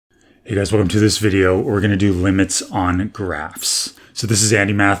Hey guys, welcome to this video. We're going to do limits on graphs. So this is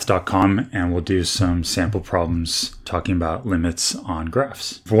andymath.com and we'll do some sample problems talking about limits on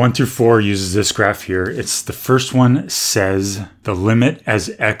graphs. For 1 through 4 uses this graph here. It's the first one says the limit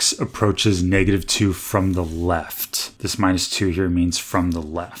as x approaches -2 from the left. This -2 here means from the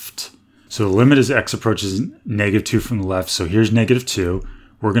left. So the limit as x approaches -2 from the left. So here's -2.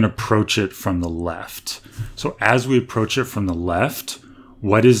 We're going to approach it from the left. So as we approach it from the left,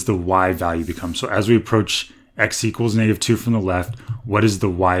 what does the y value become? So as we approach x equals -2 from the left, what is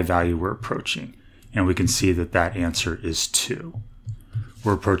the y value we're approaching? And we can see that that answer is 2.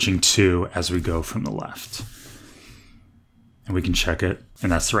 We're approaching 2 as we go from the left. And we can check it,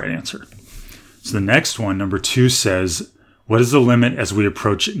 and that's the right answer. So the next one, number 2, says, what is the limit as we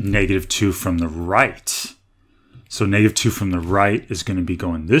approach -2 from the right? So -2 from the right is going to be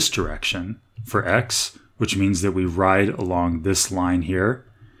going this direction for x, which means that we ride along this line here.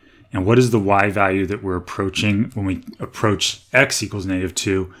 And what is the y value that we're approaching when we approach x equals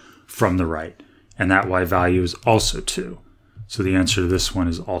 -2 from the right? And that y value is also 2. So the answer to this one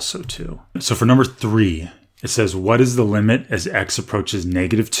is also 2. So for number 3, it says, what is the limit as x approaches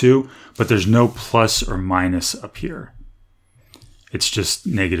 -2, but there's no plus or minus up here. It's just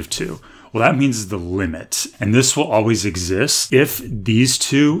 -2. Well, that means the limit. And this will always exist if these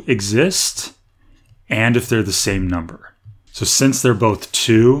two exist and if they're the same number. So since they're both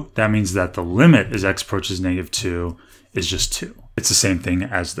 2, that means that the limit as x approaches -2 is just 2. It's the same thing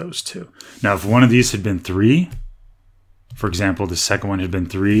as those two. Now, if one of these had been 3, for example, the second one had been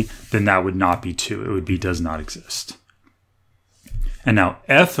 3, then that would not be 2. It would be does not exist. And now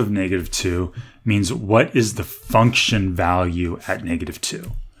f of -2 means what is the function value at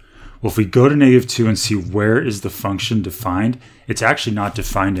 -2? Well, if we go to -2 and see where is the function defined, it's actually not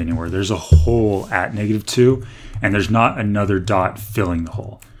defined anywhere. There's a hole at -2, and there's not another dot filling the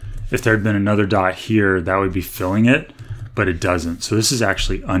hole. If there had been another dot here, that would be filling it, but it doesn't. So this is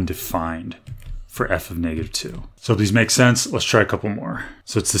actually undefined for f of -2. So if these make sense, let's try a couple more.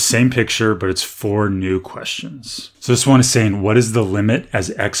 So it's the same picture, but it's 4 new questions. So this one is saying, what is the limit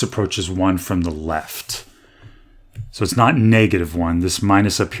as x approaches 1 from the left? So it's not -1. This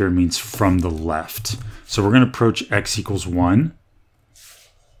minus up here means from the left. So we're going to approach x equals 1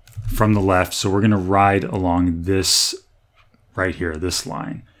 from the left. So we're going to ride along this right here, this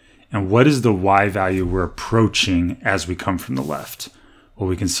line. And what is the y value we're approaching as we come from the left? Well,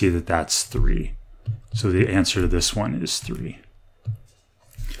 we can see that that's 3. So the answer to this one is 3.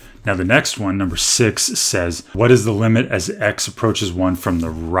 Now the next one, number 6, says, what is the limit as x approaches 1 from the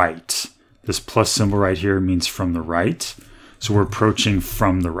right? This plus symbol right here means from the right. So we're approaching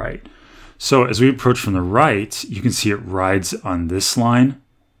from the right. So as we approach from the right, you can see it rides on this line.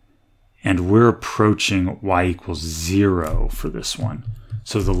 And we're approaching y equals 0 for this one.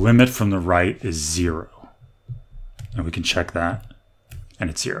 So the limit from the right is 0. And we can check that. And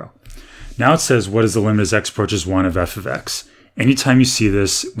it's 0. Now it says, what is the limit as x approaches 1 of f of x? Anytime you see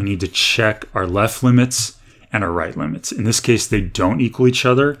this, we need to check our left limits and our right limits. In this case, they don't equal each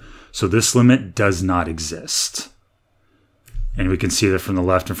other. So this limit does not exist. And we can see that from the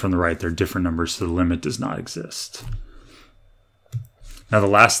left and from the right, they're different numbers, so the limit does not exist. Now the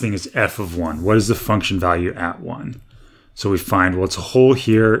last thing is f of 1. What is the function value at 1? So we find, well, it's a hole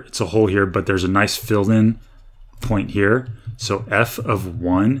here, it's a hole here, but there's a nice filled in point here. So f of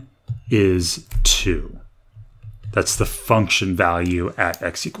 1 is 2. That's the function value at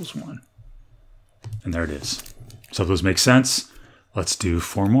x equals 1. And there it is. So if those make sense, let's do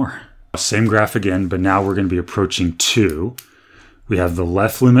 4 more. Same graph again, but now we're going to be approaching 2. We have the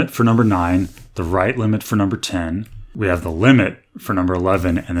left limit for number 9, the right limit for number 10. We have the limit for number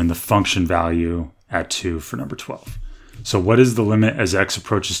 11, and then the function value at 2 for number 12. So what is the limit as x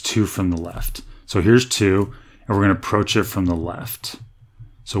approaches 2 from the left? So here's 2, and we're going to approach it from the left.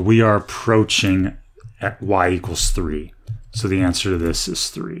 So we are approaching at y equals 3. So the answer to this is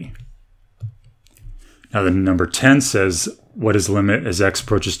 3. Now the number 10 says, what is the limit as x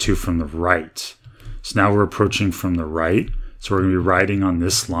approaches 2 from the right? So now we're approaching from the right. So we're going to be riding on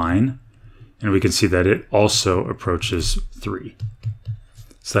this line. And we can see that it also approaches 3.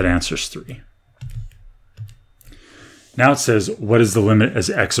 So that answers 3. Now it says, what is the limit as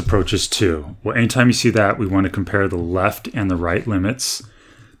x approaches 2? Well, anytime you see that, we want to compare the left and the right limits.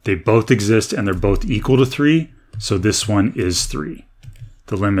 They both exist and they're both equal to 3. So this one is 3.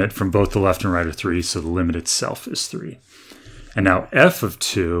 The limit from both the left and right are 3, so the limit itself is 3. And now f of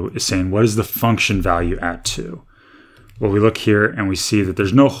 2 is saying, what is the function value at 2? Well, we look here and we see that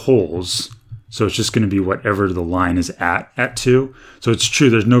there's no holes, so it's just going to be whatever the line is at 2. So it's true,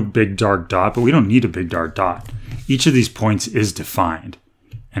 there's no big dark dot, but we don't need a big dark dot. Each of these points is defined.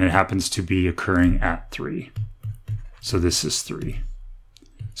 and it happens to be occurring at 3. So this is 3.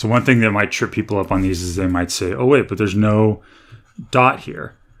 So one thing that might trip people up on these is they might say, oh wait, but there's no dot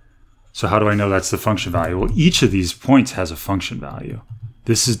here. So how do I know that's the function value? Well, each of these points has a function value.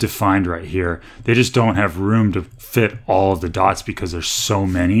 This is defined right here. They just don't have room to fit all of the dots because there's so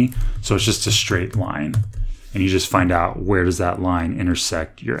many. So it's just a straight line. And you just find out where does that line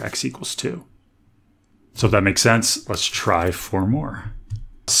intersect your x equals 2. So if that makes sense, let's try 4 more.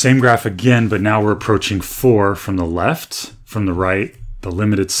 Same graph again, but now we're approaching 4 from the left, from the right, the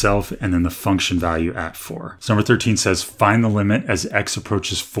limit itself, and then the function value at 4. So number 13 says, find the limit as x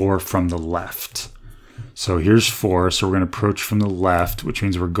approaches 4 from the left. So here's 4, so we're going to approach from the left, which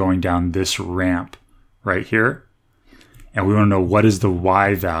means we're going down this ramp right here. And we want to know what is the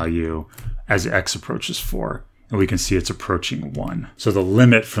y value as x approaches 4. And we can see it's approaching 1. So the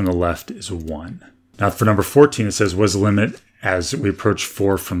limit from the left is 1. Now for number 14, it says, what is the limit as we approach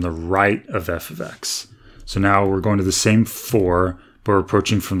 4 from the right of f of x? So now we're going to the same 4, but we're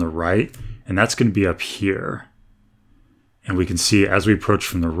approaching from the right, and that's going to be up here. And we can see as we approach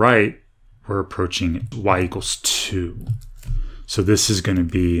from the right, we're approaching y equals 2. So this is going to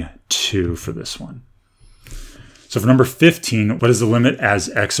be 2 for this one. So for number 15, what is the limit as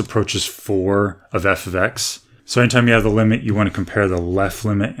x approaches 4 of f of x? So anytime you have the limit, you want to compare the left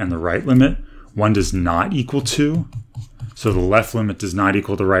limit and the right limit. One does not equal 2. So the left limit does not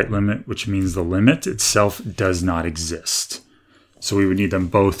equal the right limit, which means the limit itself does not exist. So we would need them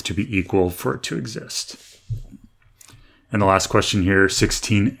both to be equal for it to exist. And the last question here,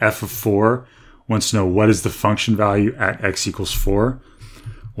 16, f of 4 wants to know what is the function value at x equals 4?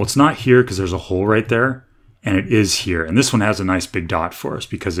 Well, it's not here because there's a hole right there, and it is here. And this one has a nice big dot for us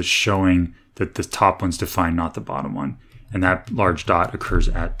because it's showing that the top one's defined, not the bottom one. And that large dot occurs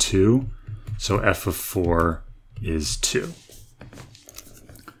at 2. So f of 4 is 2.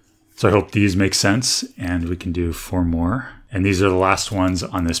 So I hope these make sense, and we can do 4 more. And these are the last ones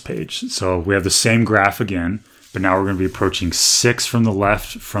on this page. So we have the same graph again, but now we're going to be approaching 6 from the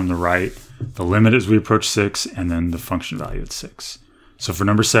left, from the right. The limit as we approach 6, and then the function value at 6. So for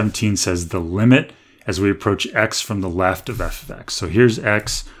number 17 says the limit as we approach x from the left of f of x. So here's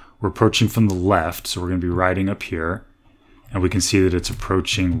x. We're approaching from the left, so we're going to be writing up here. And we can see that it's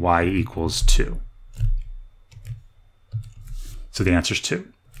approaching y equals 2. So the answer is 2.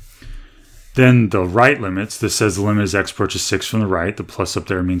 Then the right limits, this says the limit as x approaches 6 from the right. The plus up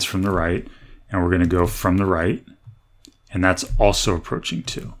there means from the right. And we're going to go from the right. And that's also approaching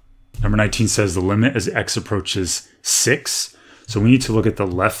 2. Number 19 says the limit as x approaches 6. So we need to look at the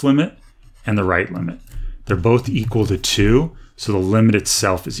left limit and the right limit. They're both equal to 2. So the limit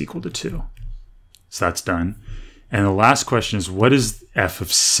itself is equal to 2. So that's done. And the last question is, what is f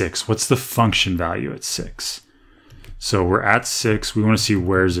of 6? What's the function value at 6? So we're at 6. We want to see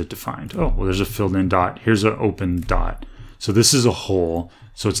where is it defined. Oh, well, there's a filled in dot. Here's an open dot. So this is a hole.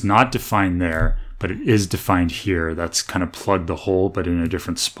 So it's not defined there, but it is defined here. That's kind of plugged the hole, but in a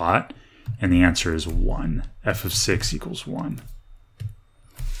different spot. And the answer is 1. F of 6 equals 1.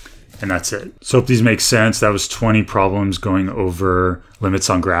 And that's it. So if these make sense, that was 20 problems going over limits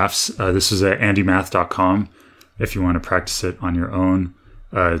on graphs. This is at andymath.com if you want to practice it on your own.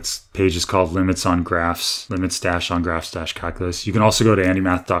 Its page is called Limits on Graphs, limits-on-graphs-calculus. You can also go to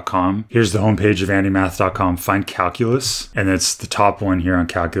andymath.com. Here's the homepage of andymath.com. Find calculus, and it's the top one here on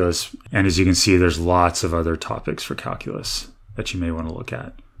calculus. And as you can see, there's lots of other topics for calculus that you may want to look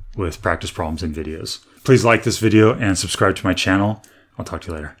at with practice problems and videos. Please like this video and subscribe to my channel. I'll talk to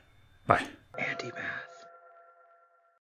you later. Bye. Andy Math.